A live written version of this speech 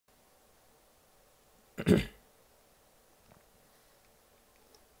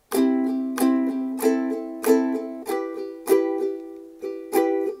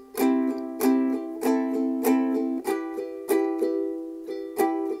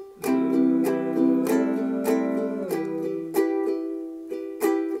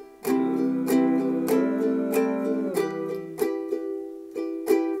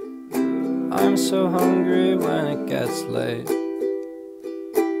I'm so hungry when it gets late.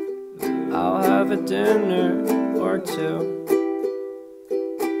 I'll have a dinner or two.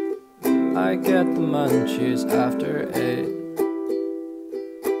 I get the munchies after 8.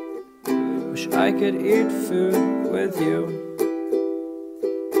 Wish I could eat food with you,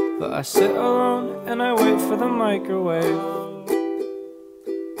 but I sit alone and I wait for the microwave.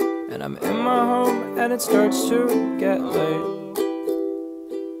 And I'm in my home and it starts to get late.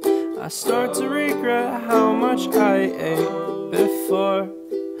 I start to regret how much I ate before,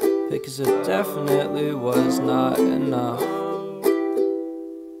 because it definitely was not enough.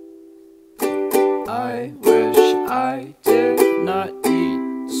 I wish I did not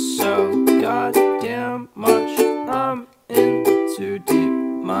eat so goddamn much. I'm in too deep.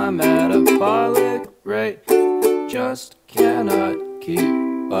 My metabolic rate just cannot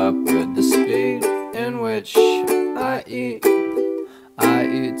keep up with the speed in which I eat. I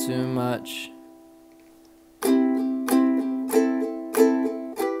eat too much.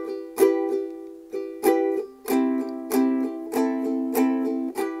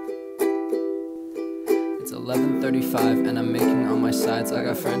 It's 11:35 and I'm making on my sides. I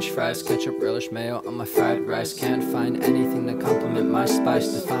got french fries, ketchup, relish, mayo on my fried rice. Can't find anything to complement my spice.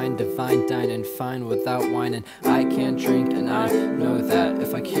 Define, divine, dining, fine without whining. I can't drink and I know that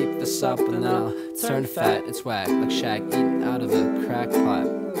if I keep this up then I'll turn fat. It's whack, like Shaq eating out of a crack pot.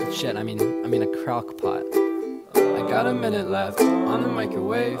 Shit, I mean a crock pot. I got a minute left on the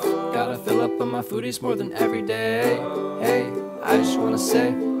microwave. Gotta fill up on my foodies more than every day. Hey, I just wanna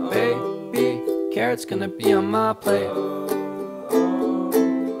say, baby, carrot's gonna be on my plate.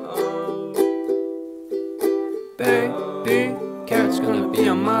 Baby, carrot's gonna be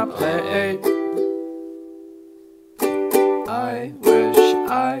on my plate. I wish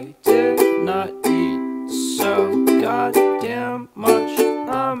I did not eat so goddamn much.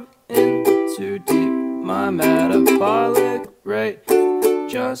 I'm in too deep. My metabolic rate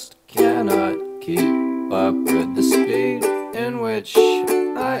just cannot keep up with the speed in which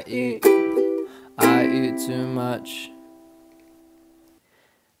I eat. I eat too much.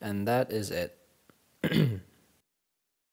 And that is it.